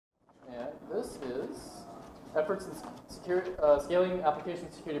this is Efforts in Scaling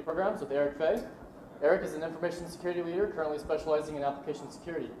Application Security Programs with Eric Fay. Eric is an information security leader currently specializing in application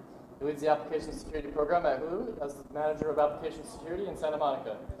security. He leads the application security program at Hulu as the manager of application security in Santa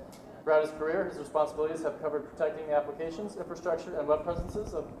Monica. Throughout his career, his responsibilities have covered protecting the applications, infrastructure, and web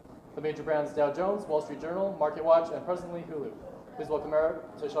presences of the major brands Dow Jones, Wall Street Journal, MarketWatch, and presently Hulu. Please welcome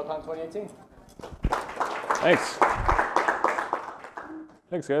Eric to ShellCon 2018. Thanks.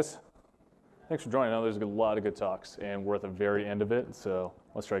 Thanks, guys. Thanks for joining. I know there's a lot of good talks, and we're at the very end of it, so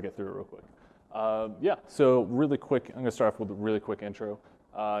let's try to get through it real quick. So really quick, I'm going to start off with a really quick intro.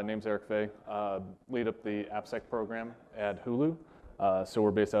 Name's Eric Fay. Lead up the AppSec program at Hulu. So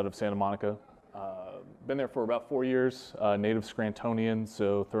we're based out of Santa Monica. Been there for about 4 years. Native Scrantonian,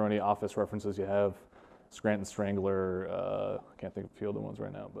 so throw any office references you have. Scranton Strangler, I can't think of a few other ones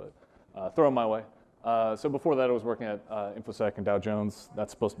right now, but throw them my way. So before that, I was working at InfoSec and Dow Jones.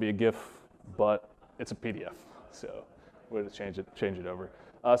 That's supposed to be a GIF, but it's a PDF, so we're going to change it over.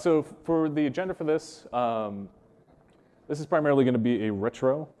 So for the agenda for this, this is primarily going to be a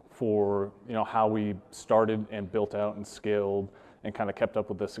retro for how we started and built out and scaled and kind of kept up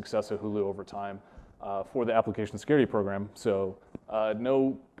with the success of Hulu over time for the application security program. So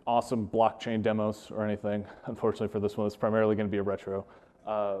no awesome blockchain demos or anything, unfortunately for this one. It's primarily going to be a retro.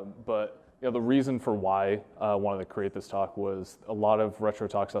 But the reason for why I wanted to create this talk was a lot of retro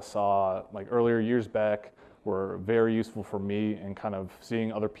talks I saw like earlier years back were very useful for me, and kind of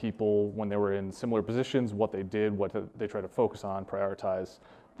seeing other people when they were in similar positions, what they did, what they tried to focus on, prioritize,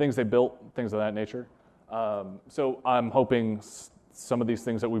 things they built, things of that nature. So I'm hoping some of these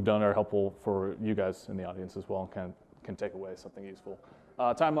things that we've done are helpful for you guys in the audience as well, and can take away something useful.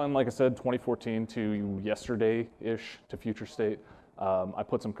 Timeline, like I said, 2014 to yesterday-ish to future state. I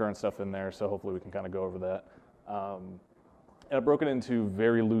put some current stuff in there, so hopefully we can kind of go over that. And I broke it into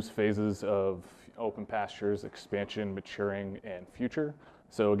very loose phases of open pastures, expansion, maturing, and future.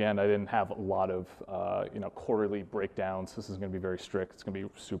 So again, I didn't have a lot of quarterly breakdowns. This is going to be very strict. It's going to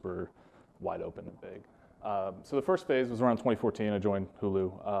be super wide open and big. So the first phase was around 2014. I joined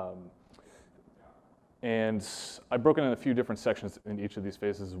Hulu. And I broke it into a few different sections in each of these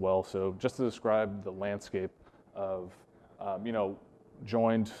phases as well. So just to describe the landscape of,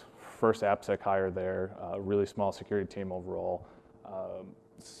 joined first AppSec hire there, really small security team overall.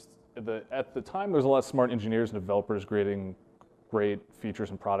 At the time, there was a lot of smart engineers and developers creating great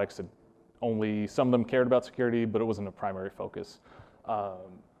features and products that only some of them cared about security, but it wasn't a primary focus.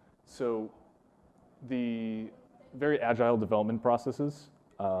 So the very agile development processes,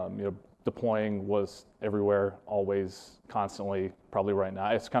 deploying was everywhere, always, constantly, probably right now.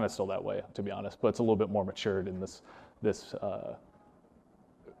 It's kind of still that way, to be honest, but it's a little bit more matured in this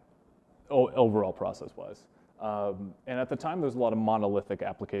overall process-wise. And at the time, there's a lot of monolithic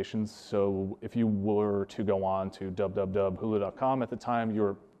applications. So if you were to go on to www.hulu.com at the time, you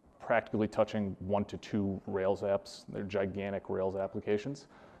were practically touching 1 to 2 Rails apps. They're gigantic Rails applications.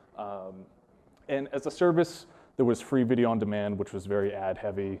 And as a service, there was free video on demand, which was very ad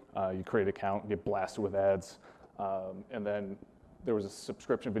heavy. You create an account, get blasted with ads. And then there was a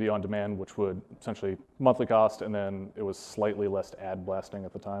subscription video on demand, which would essentially monthly cost, and then it was slightly less ad blasting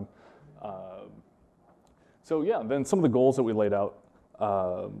at the time. So yeah, then some of the goals that we laid out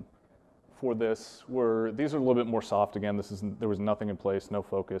for this were, these are a little bit more soft. Again, there was nothing in place, no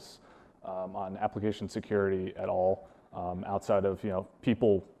focus on application security at all. Outside of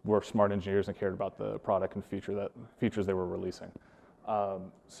people were smart engineers and cared about the product and features they were releasing.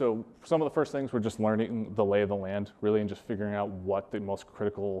 So some of the first things were just learning the lay of the land, really, and just figuring out what the most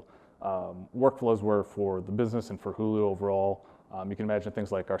critical workflows were for the business and for Hulu overall. You can imagine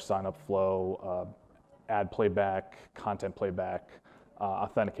things like our sign-up flow, ad playback, content playback,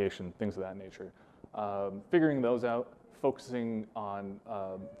 authentication, things of that nature. Figuring those out, focusing on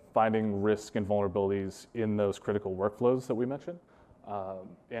finding risk and vulnerabilities in those critical workflows that we mentioned,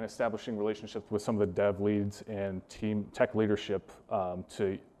 and establishing relationships with some of the dev leads and team tech leadership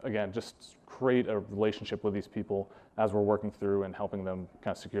to, again, just create a relationship with these people as we're working through and helping them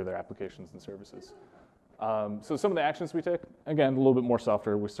kind of secure their applications and services. So some of the actions we take, again, a little bit more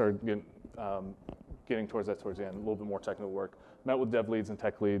softer. We started getting towards the end, a little bit more technical work. Met with dev leads and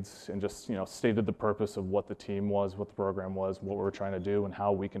tech leads and just stated the purpose of what the team was, what the program was, what we were trying to do, and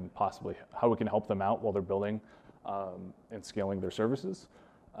how we can help them out while they're building and scaling their services.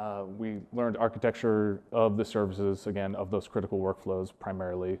 We learned architecture of the services, again, of those critical workflows,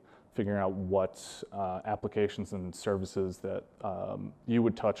 primarily figuring out what applications and services that you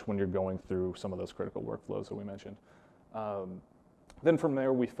would touch when you're going through some of those critical workflows that we mentioned. Then from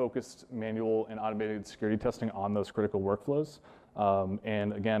there, we focused manual and automated security testing on those critical workflows.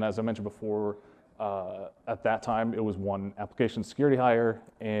 And again, as I mentioned before, at that time, it was one application security hire,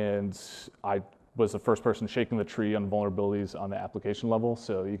 and I was the first person shaking the tree on vulnerabilities on the application level.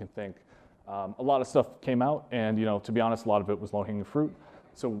 So you can think a lot of stuff came out, and to be honest, a lot of it was low-hanging fruit.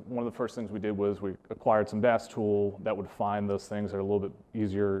 So one of the first things we did was we acquired some DAS tool that would find those things that are a little bit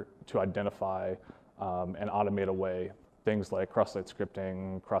easier to identify and automate away, things like cross-site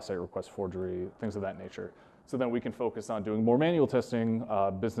scripting, cross-site request forgery, things of that nature. So then we can focus on doing more manual testing,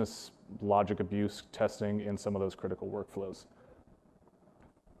 business logic abuse testing in some of those critical workflows.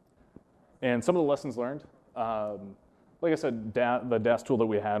 And some of the lessons learned, like I said, the DAS tool that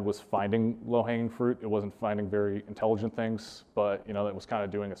we had was finding low-hanging fruit. It wasn't finding very intelligent things, but it was kind of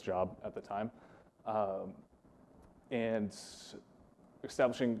doing its job at the time. And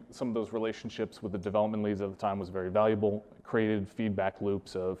establishing some of those relationships with the development leads at the time was very valuable. It created feedback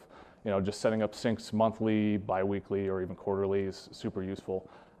loops of just setting up syncs monthly, bi-weekly, or even quarterly is super useful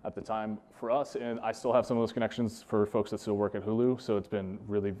at the time for us. And I still have some of those connections for folks that still work at Hulu, so it's been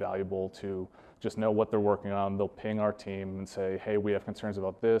really valuable to just know what they're working on. They'll ping our team and say, hey, we have concerns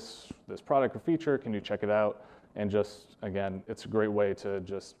about this product or feature, can you check it out? And just, again, it's a great way to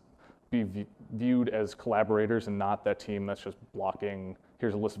just be viewed as collaborators and not that team that's just blocking,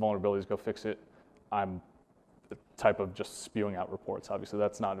 here's a list of vulnerabilities, go fix it. I'm the type of just spewing out reports. Obviously,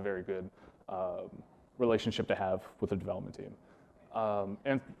 that's not a very good relationship to have with a development team.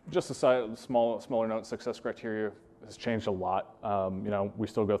 And just a smaller note, success criteria has changed a lot. We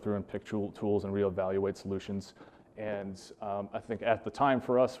still go through and pick tools and reevaluate solutions. And I think at the time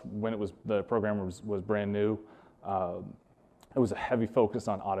for us, when the program was brand new, it was a heavy focus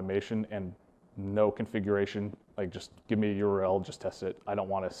on automation and no configuration. Like, just give me a URL, just test it. I don't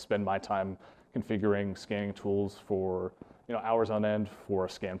want to spend my time configuring scanning tools for hours on end for a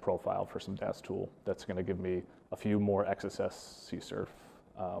scan profile for some DAS tool that's going to give me a few more XSS CSRF,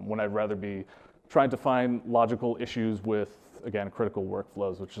 when I'd rather be trying to find logical issues with, again, critical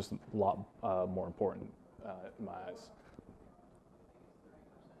workflows, which is a lot more important in my eyes.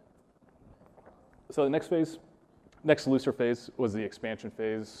 So the next looser phase was the expansion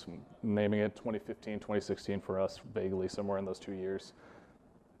phase, naming it 2015, 2016 for us, vaguely somewhere in those 2 years.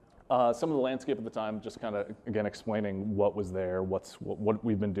 Some of the landscape at the time, just kind of, again, explaining what was there, what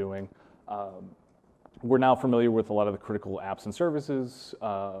we've been doing. We're now familiar with a lot of the critical apps and services.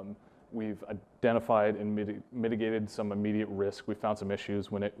 We've identified and mitigated some immediate risk. We found some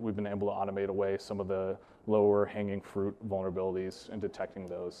issues when we've been able to automate away some of the lower hanging fruit vulnerabilities and detecting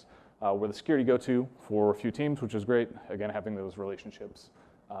those. We're the security go-to for a few teams, which is great. Again, having those relationships.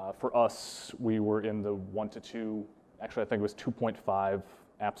 For us, we were in the 1 to 2, actually I think it was 2.5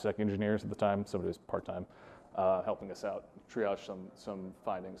 AppSec engineers at the time, somebody was part-time, helping us out, triage some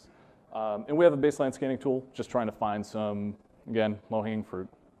findings. And we have a baseline scanning tool, just trying to find some, again, low-hanging fruit.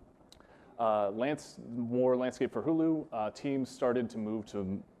 More landscape for Hulu.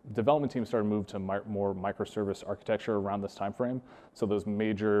 Development teams started to move to more microservice architecture around this time frame. So those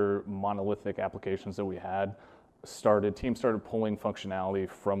major monolithic applications that we had, teams started pulling functionality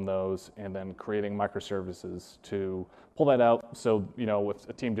from those and then creating microservices to pull that out. So if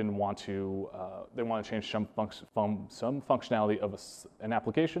a team didn't want to, they want to change some functionality of an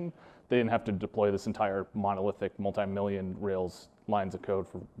application, they didn't have to deploy this entire monolithic multi-million Rails lines of code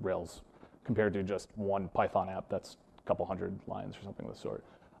for Rails, compared to just one Python app that's a couple hundred lines or something of the sort.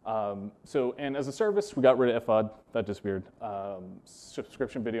 And as a service, we got rid of FOD, that disappeared.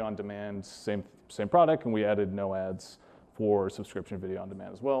 Subscription video on demand, same product, and we added no ads for subscription video on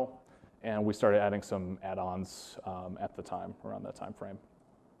demand as well. And we started adding some add-ons at the time, around that time frame.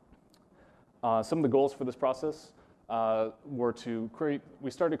 Some of the goals for this process were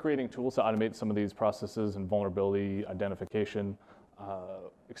we started creating tools to automate some of these processes and vulnerability identification,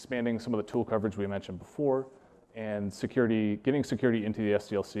 expanding some of the tool coverage we mentioned before, and getting security into the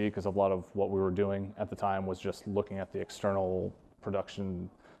SDLC, because a lot of what we were doing at the time was just looking at the external production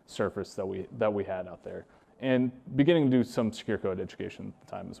surface that we had out there, and beginning to do some secure code education at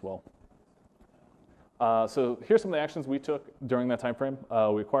the time as well. So here's some of the actions we took during that time frame.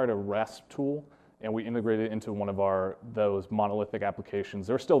 We acquired a RASP tool, and we integrated it into one of those monolithic applications.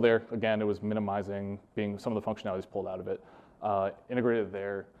 They're still there. Again, it was minimizing some of the functionalities pulled out of it. Integrated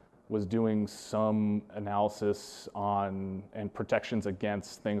there, was doing some analysis on and protections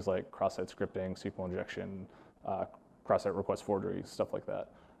against things like cross-site scripting, SQL injection, cross-site request forgery, stuff like that.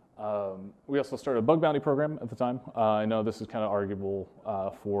 We also started a bug bounty program at the time. I know this is kind of arguable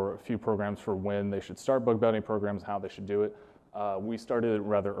for a few programs for when they should start bug bounty programs, how they should do it. We started it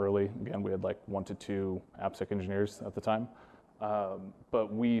rather early. Again, we had like 1 to 2 AppSec engineers at the time.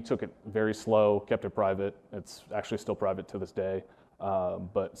 But we took it very slow, kept it private. It's actually still private to this day.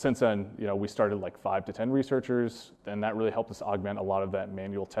 But since then, we started like 5 to 10 researchers, and that really helped us augment a lot of that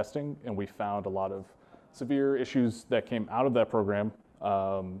manual testing. And we found a lot of severe issues that came out of that program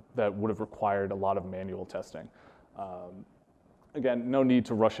that would have required a lot of manual testing. Again, no need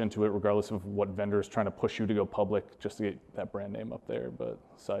to rush into it regardless of what vendor is trying to push you to go public just to get that brand name up there, but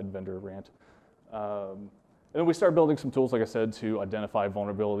side vendor rant. And then we started building some tools, like I said, to identify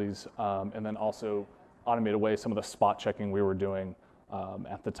vulnerabilities and then also automate away some of the spot checking we were doing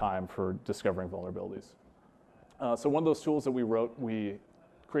at the time for discovering vulnerabilities. So one of those tools that we wrote, we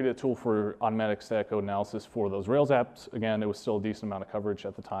created a tool for automatic static code analysis for those Rails apps. Again, it was still a decent amount of coverage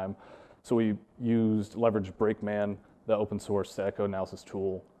at the time. So we leveraged Brakeman, the open source static code analysis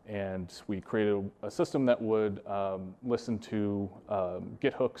tool, and we created a system that would listen to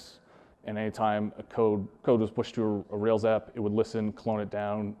Git hooks, and anytime a code was pushed to a Rails app, it would listen, clone it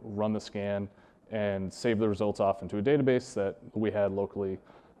down, run the scan, and save the results off into a database that we had locally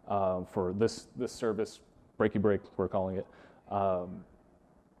for this service, Breaky Break, we're calling it,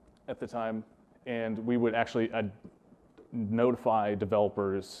 at the time. And we would actually notify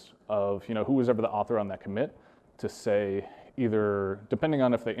developers of who was ever the author on that commit to say either, depending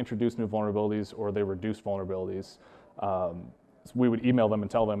on if they introduced new vulnerabilities or they reduced vulnerabilities, we would email them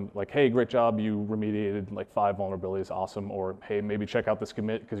and tell them like, hey, great job, you remediated like 5 vulnerabilities, awesome, or hey, maybe check out this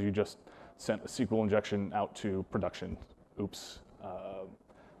commit because you just sent a SQL injection out to production, oops,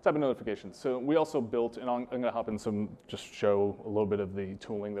 type of notifications. So we also built, and I'm gonna hop in just show a little bit of the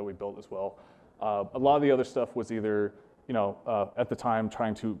tooling that we built as well. A lot of the other stuff was either, at the time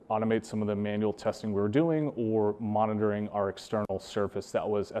trying to automate some of the manual testing we were doing or monitoring our external surface that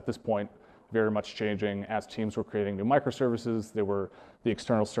was at this point very much changing as teams were creating new microservices. The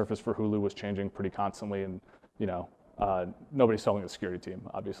external surface for Hulu was changing pretty constantly, and nobody's selling the security team,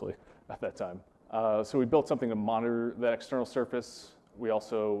 obviously, at that time. So we built something to monitor that external surface. We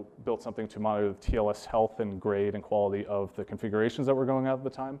also built something to monitor the TLS health and grade and quality of the configurations that were going out at the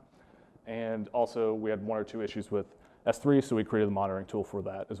time. And also we had 1 or 2 issues with S3, so we created a monitoring tool for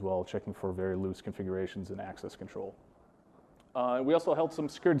that as well, checking for very loose configurations and access control. We also held some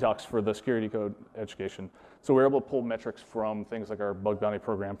security talks for the security code education. So we were able to pull metrics from things like our bug bounty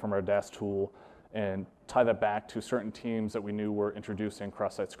program from our DAS tool and tie that back to certain teams that we knew were introducing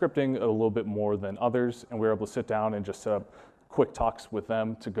cross-site scripting a little bit more than others. And we were able to sit down and just set up quick talks with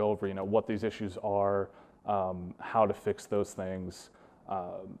them to go over what these issues are, how to fix those things.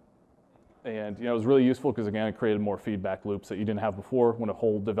 And it was really useful because, again, it created more feedback loops that you didn't have before when a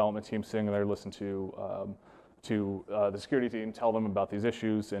whole development team sitting there listening to the security team, tell them about these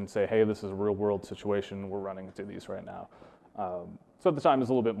issues and say, hey, this is a real world situation, we're running into these right now. So at the time it was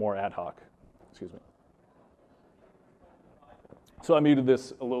a little bit more ad hoc, excuse me. So I muted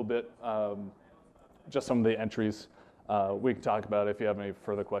this a little bit, just some of the entries. We can talk about it if you have any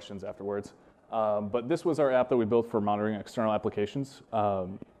further questions afterwards. But this was our app that we built for monitoring external applications.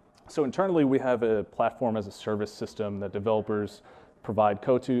 So internally we have a platform as a service system that developers provide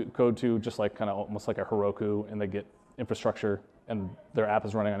code to, just like kind of almost like a Heroku, and they get infrastructure, and their app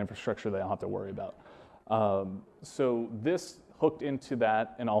is running on infrastructure they don't have to worry about. So this hooked into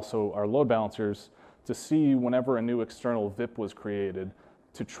that, and also our load balancers to see whenever a new external VIP was created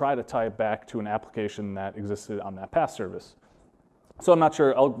to try to tie it back to an application that existed on that past service. So I'm not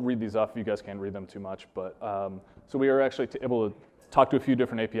sure, I'll read these off if you guys can't read them too much, but so we are actually able to talk to a few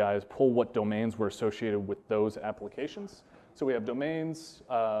different APIs, pull what domains were associated with those applications. So we have domains,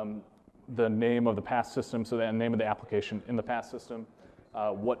 the name of the past system, so the name of the application in the past system,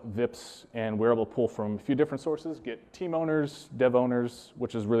 what VIPs, and we're able to pull from a few different sources, get team owners, dev owners,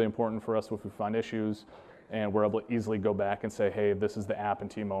 which is really important for us if we find issues, and we're able to easily go back and say, hey, this is the app and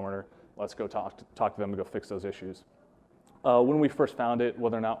team owner, let's go talk to them to go fix those issues. When we first found it,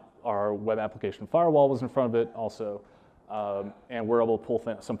 whether or not our web application firewall was in front of it also, and we're able to pull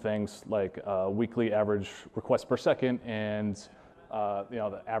some things like weekly average requests per second, and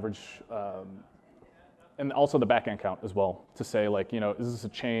the average, and also the backend count as well, to say like, is this a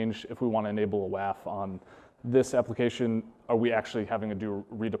change? If we want to enable a WAF on this application, are we actually having to do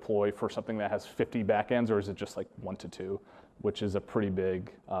redeploy for something that has 50 backends, or is it just like 1 to 2, which is a pretty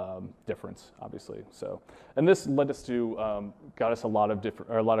big difference, obviously. So, and this led us to got us a lot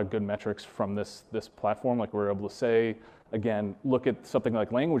of good metrics from this platform. Like we're able to say, again, look at something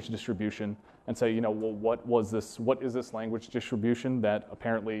like language distribution and say, well, what is this language distribution that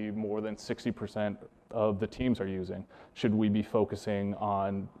apparently more than 60% of the teams are using? Should we be focusing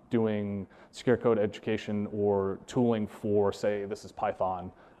on doing secure code education or tooling for, say, this is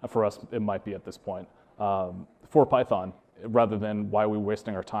Python? For us, it might be at this point. For Python, rather than why are we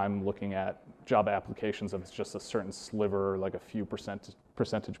wasting our time looking at job applications if it's just a certain sliver, like a few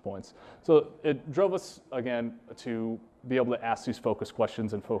percentage points. So it drove us, again, to be able to ask these focus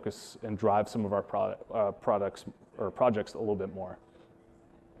questions and focus and drive some of our products or projects a little bit more.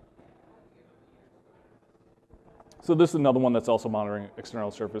 So this is another one that's also monitoring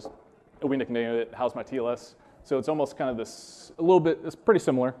external surface. We nicknamed it How's My TLS? So it's almost kind of this, a little bit, it's pretty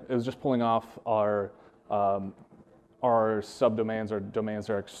similar. It was just pulling off our subdomains or domains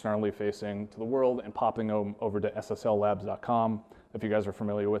that are externally facing to the world and popping them over to sslabs.com. If you guys are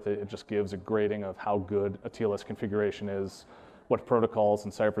familiar with it, it just gives a grading of how good a TLS configuration is, what protocols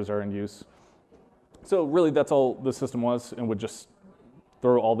and ciphers are in use. So really that's all the system was, and would just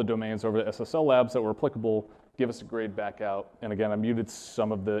throw all the domains over to SSL labs that were applicable, give us a grade back out. And again, I muted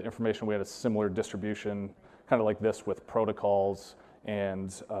some of the information. We had a similar distribution, kind of like this with protocols and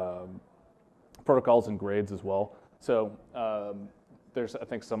grades as well. So there's, I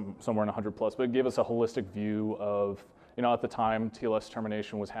think, somewhere in 100 plus, but it gave us a holistic view of, at the time, TLS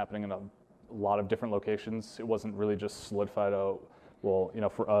termination was happening in a lot of different locations. It wasn't really just solidified out, well,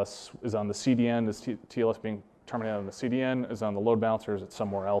 for us, is on the CDN, is TLS being terminated on the CDN, is on the load balancer, is it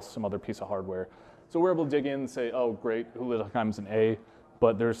somewhere else, some other piece of hardware. So we're able to dig in and say, oh, great, Hulu time's an A,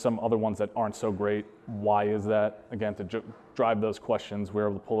 but there's some other ones that aren't so great. Why is that? Again, to drive those questions, we're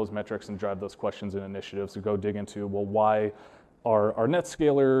able to pull those metrics and drive those questions and initiatives to go dig into, well, why are our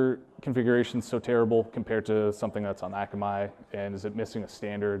NetScaler configurations so terrible compared to something that's on Akamai, and is it missing a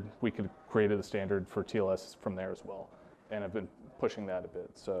standard? We could create a standard for TLS from there as well, and I've been pushing that a bit.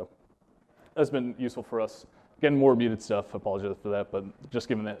 So that's been useful for us. Again, more muted stuff, I apologize for that, but just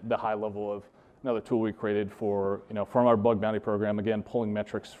given the high level of another tool we created for, from our bug bounty program, again, pulling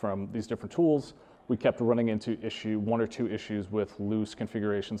metrics from these different tools. We kept running into one or two issues with loose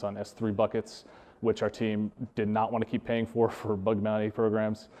configurations on S3 buckets, which our team did not want to keep paying for bug bounty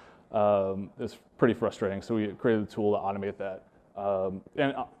programs. It's pretty frustrating. So we created a tool to automate that.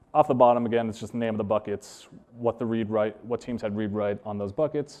 And off the bottom, again, it's just the name of the buckets, what teams had read-write on those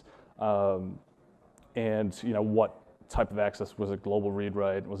buckets, and what type of access. Was it global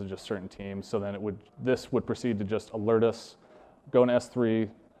read-write? Was it just certain teams? So then this would proceed to just alert us, go in S3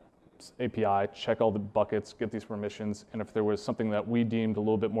 API, check all the buckets, get these permissions, and if there was something that we deemed a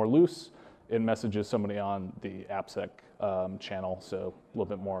little bit more loose, it messages somebody on the AppSec channel, so a little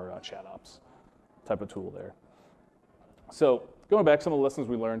bit more chat ops type of tool there. So going back, some of the lessons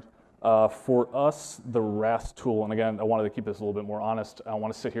we learned. For us, the RAS tool, and again, I wanted to keep this a little bit more honest. I don't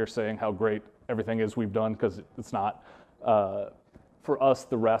want to sit here saying how great everything is we've done, because it's not. For us,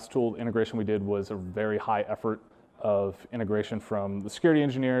 the RAS tool integration we did was a very high effort of integration from the security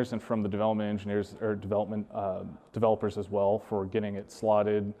engineers and from the development engineers or developers as well, for getting it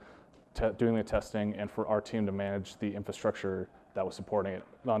slotted, doing the testing, and for our team to manage the infrastructure that was supporting it,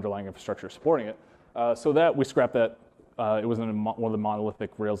 the underlying infrastructure supporting it. So that we scrapped that. It was in one of the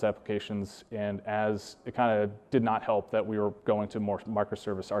monolithic Rails applications, and as it kind of did not help that we were going to more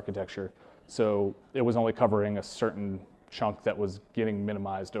microservice architecture. So it was only covering a certain chunk that was getting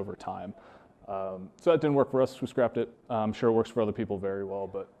minimized over time. So that didn't work for us. We scrapped it. I'm sure it works for other people very well,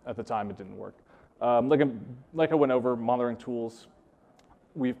 but at the time it didn't work. Like I went over, monitoring tools.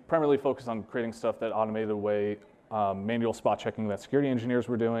 We've primarily focused on creating stuff that automated away manual spot checking that security engineers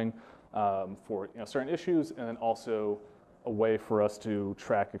were doing for certain issues, and then also a way for us to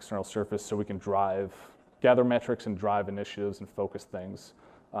track external surface so we can gather metrics and drive initiatives and focus things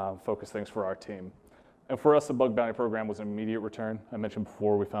for our team. And for us, the bug bounty program was an immediate return. I mentioned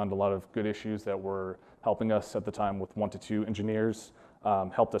before, we found a lot of good issues that were helping us at the time with 1 to 2 engineers,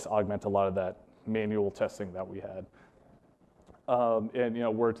 helped us augment a lot of that manual testing that we had.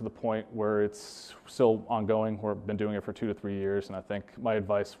 And we're to the point where it's still ongoing. We've been doing it for 2 to 3 years, and I think my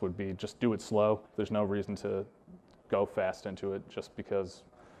advice would be just do it slow. There's no reason to go fast into it just because,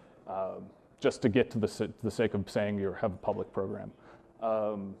 just to get to the sake of saying you have a public program.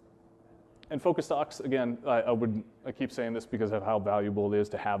 And focus docs, again, I keep saying this because of how valuable it is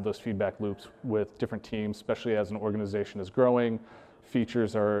to have those feedback loops with different teams, especially as an organization is growing.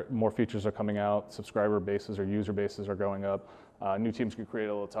 More features are coming out, subscriber bases or user bases are going up. New teams get created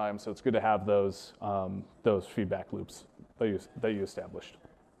all the time, so it's good to have those feedback loops that you established.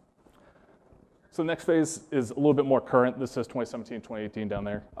 So the next phase is a little bit more current. This says 2017, 2018 down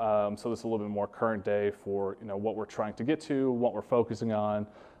there. So this is a little bit more current day for what we're trying to get to, what we're focusing on.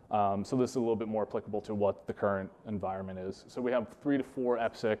 So this is a little bit more applicable to what the current environment is. So we have 3 to 4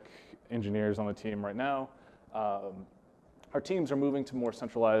 AppSec engineers on the team right now. Our teams are moving to more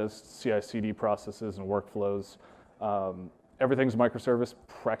centralized CI/CD processes and workflows. Everything's microservice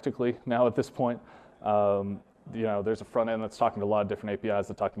practically now at this point. there's a front end that's talking to a lot of different APIs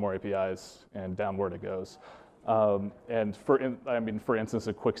that talk to more APIs, and downward it goes. And for instance,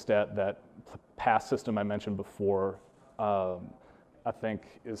 a quick stat, that pass system I mentioned before, I think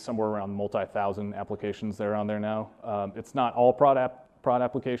is somewhere around multi-thousand applications that are on there now. It's not all prod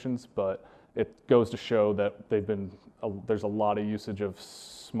applications, but it goes to show that there's a lot of usage of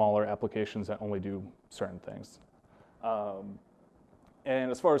smaller applications that only do certain things.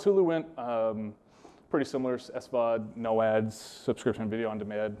 And as far as Hulu went, pretty similar, SVOD, no ads, subscription video on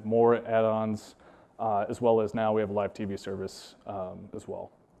demand, more add-ons, as well as now we have a live TV service as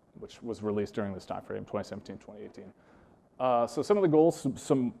well, which was released during this time frame, 2017, 2018. So some of the goals,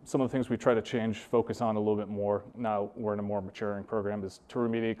 some of the things we try to change, focus on a little bit more, now we're in a more maturing program, is to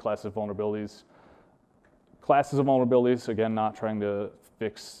remediate classes of vulnerabilities. Classes of vulnerabilities, again, not trying to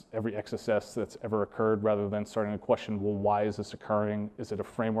fix every XSS that's ever occurred, rather than starting to question, well, why is this occurring? Is it a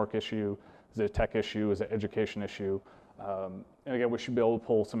framework issue? Is it a tech issue? Is it an education issue? And again, we should be able to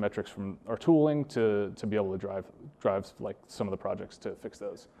pull some metrics from our tooling to be able to drive like some of the projects to fix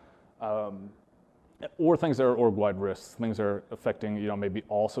those. Or things that are org-wide risks, things that are affecting maybe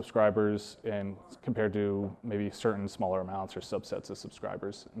all subscribers and compared to maybe certain smaller amounts or subsets of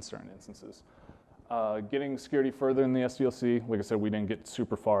subscribers in certain instances. Getting security further in the SDLC, like I said, we didn't get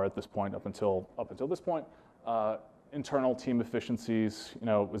super far at this point up until this point. Internal team efficiencies,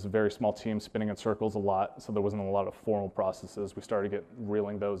 it was a very small team spinning in circles a lot, so there wasn't a lot of formal processes. We started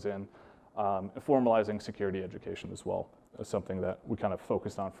reeling those in. And formalizing security education as well is something that we kind of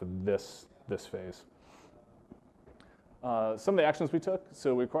focused on for this phase. Some of the actions we took,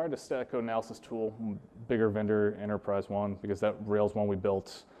 so we acquired a static code analysis tool, bigger vendor, enterprise one, because that Rails one we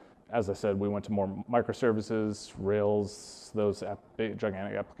built, as I said, we went to more microservices, Rails, those big,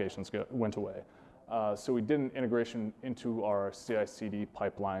 gigantic applications went away. So we did an integration into our CI/CD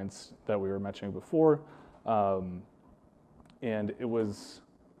pipelines that we were mentioning before, and it was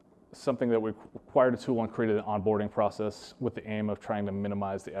something that we acquired a tool and created an onboarding process with the aim of trying to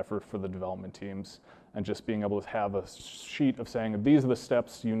minimize the effort for the development teams and just being able to have a sheet of saying, these are the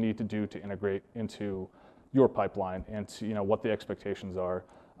steps you need to do to integrate into your pipeline and to, what the expectations are.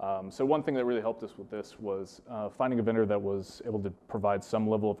 So one thing that really helped us with this was finding a vendor that was able to provide some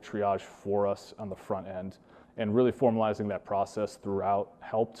level of triage for us on the front end, and really formalizing that process throughout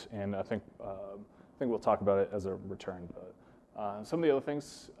helped. And I think we'll talk about it as a return. But some of the other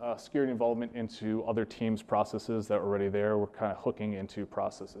things, security involvement into other teams' processes that were already there. We're kind of hooking into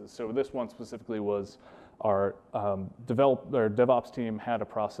processes. So this one specifically was our DevOps team had a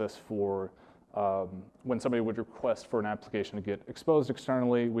process for when somebody would request for an application to get exposed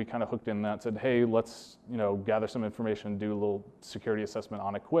externally. We kind of hooked in that, said, hey, let's gather some information, do a little security assessment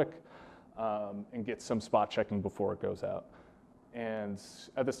on it quick, and get some spot checking before it goes out. And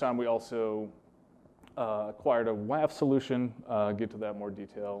at this time, we also acquired a WAF solution, get to that in more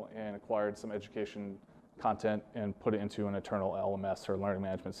detail, and acquired some education content and put it into an internal LMS or learning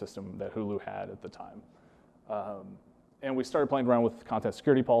management system that Hulu had at the time. And we started playing around with content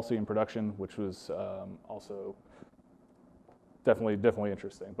security policy in production, which was also definitely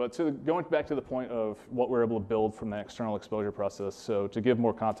interesting. But going back to the point of what we're able to build from that external exposure process, so to give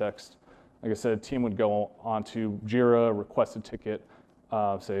more context, like I said, team would go onto Jira, request a ticket,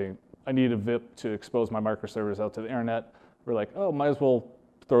 say, I need a VIP to expose my microservice out to the internet. We're like, oh, might as well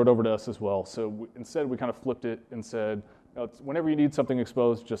throw it over to us as well. So instead, we kind of flipped it and said, whenever you need something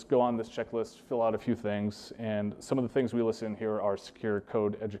exposed, just go on this checklist, fill out a few things. And some of the things we list in here are secure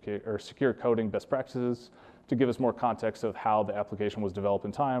coding best practices to give us more context of how the application was developed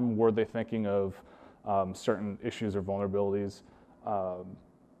in time. Were they thinking of certain issues or vulnerabilities?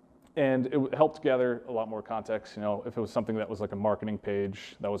 And it helped gather a lot more context. If it was something that was like a marketing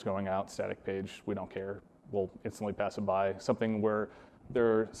page that was going out, static page, we don't care. We'll instantly pass it by. Something where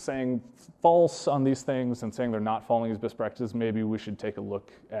they're saying false on these things and saying they're not following these best practices, maybe we should take a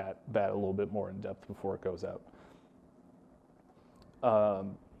look at that a little bit more in depth before it goes out.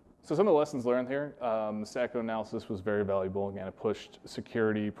 So some of the lessons learned here, the static code analysis was very valuable. Again, it pushed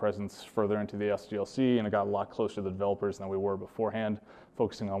security presence further into the SDLC, and it got a lot closer to the developers than we were beforehand,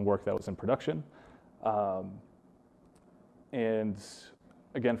 focusing on work that was in production. And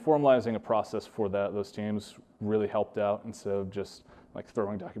again, formalizing a process for those teams really helped out instead of just like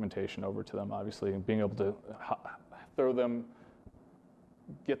throwing documentation over to them, obviously, and being able to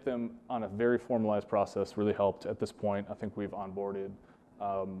get them on a very formalized process really helped. At this point, I think we've onboarded,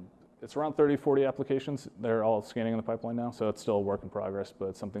 it's around 30, 40 applications. They're all scanning in the pipeline now, so it's still a work in progress, but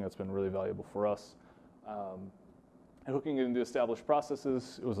it's something that's been really valuable for us. And hooking it into established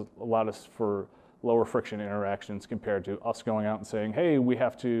processes, it was allowed us for lower friction interactions compared to us going out and saying, hey, you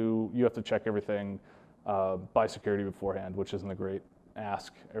have to check everything by security beforehand, which isn't a great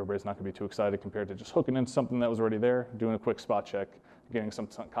ask. Everybody's not going to be too excited compared to just hooking into something that was already there, doing a quick spot check, getting some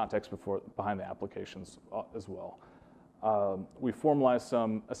context behind the applications as well. We formalized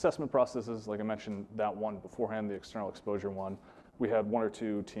some assessment processes, like I mentioned, that one beforehand, the external exposure one. We had 1 or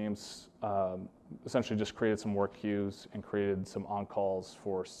 2 teams essentially just created some work queues and created some on-calls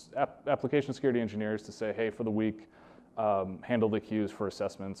for application security engineers to say, hey, for the week, handle the queues for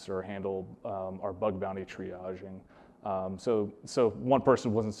assessments or handle our bug bounty triaging. So one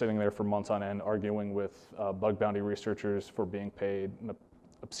person wasn't sitting there for months on end arguing with bug bounty researchers for being paid an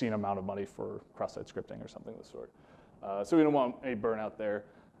obscene amount of money for cross-site scripting or something of the sort. So we don't want any burnout there.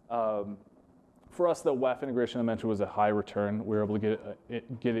 For us, the WAF integration I mentioned was a high return. We were able to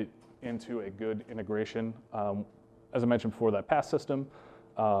get it into a good integration. As I mentioned before, that pass system,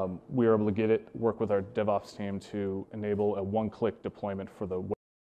 we were able to work with our DevOps team to enable a one-click deployment for the